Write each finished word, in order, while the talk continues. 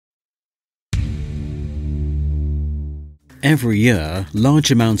Every year, large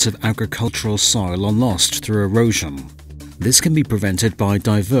amounts of agricultural soil are lost through erosion. This can be prevented by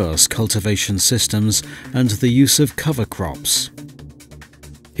diverse cultivation systems and the use of cover crops.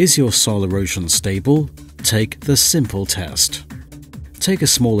 Is your soil erosion stable? Take the simple test. Take a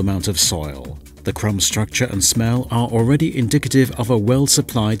small amount of soil. The crumb structure and smell are already indicative of a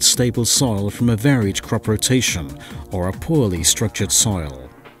well-supplied stable soil from a varied crop rotation or a poorly structured soil.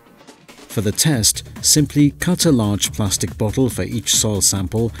 For the test, simply cut a large plastic bottle for each soil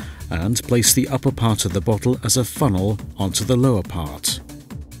sample and place the upper part of the bottle as a funnel onto the lower part.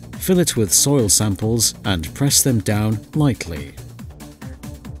 Fill it with soil samples and press them down lightly.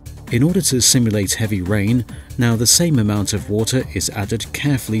 In order to simulate heavy rain, now the same amount of water is added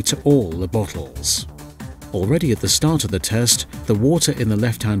carefully to all the bottles. Already at the start of the test, the water in the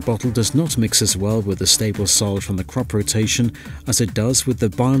left-hand bottle does not mix as well with the stable soil from the crop rotation as it does with the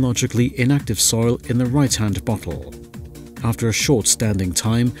biologically inactive soil in the right-hand bottle. After a short standing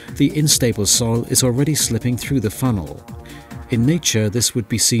time, the unstable soil is already slipping through the funnel. In nature, this would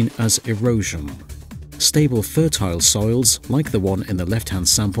be seen as erosion. Stable fertile soils, like the one in the left-hand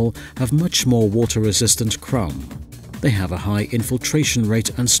sample, have much more water-resistant crumb. They have a high infiltration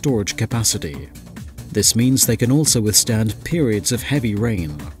rate and storage capacity. This means they can also withstand periods of heavy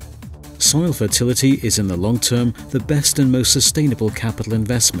rain. Soil fertility is in the long term the best and most sustainable capital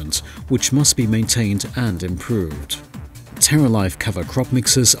investment, which must be maintained and improved. TerraLife cover crop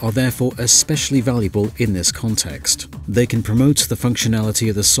mixes are therefore especially valuable in this context. They can promote the functionality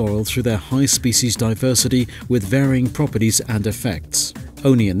of the soil through their high species diversity with varying properties and effects.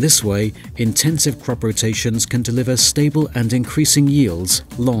 Only in this way, intensive crop rotations can deliver stable and increasing yields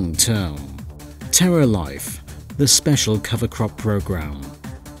long term. TerraLife, the special cover crop program.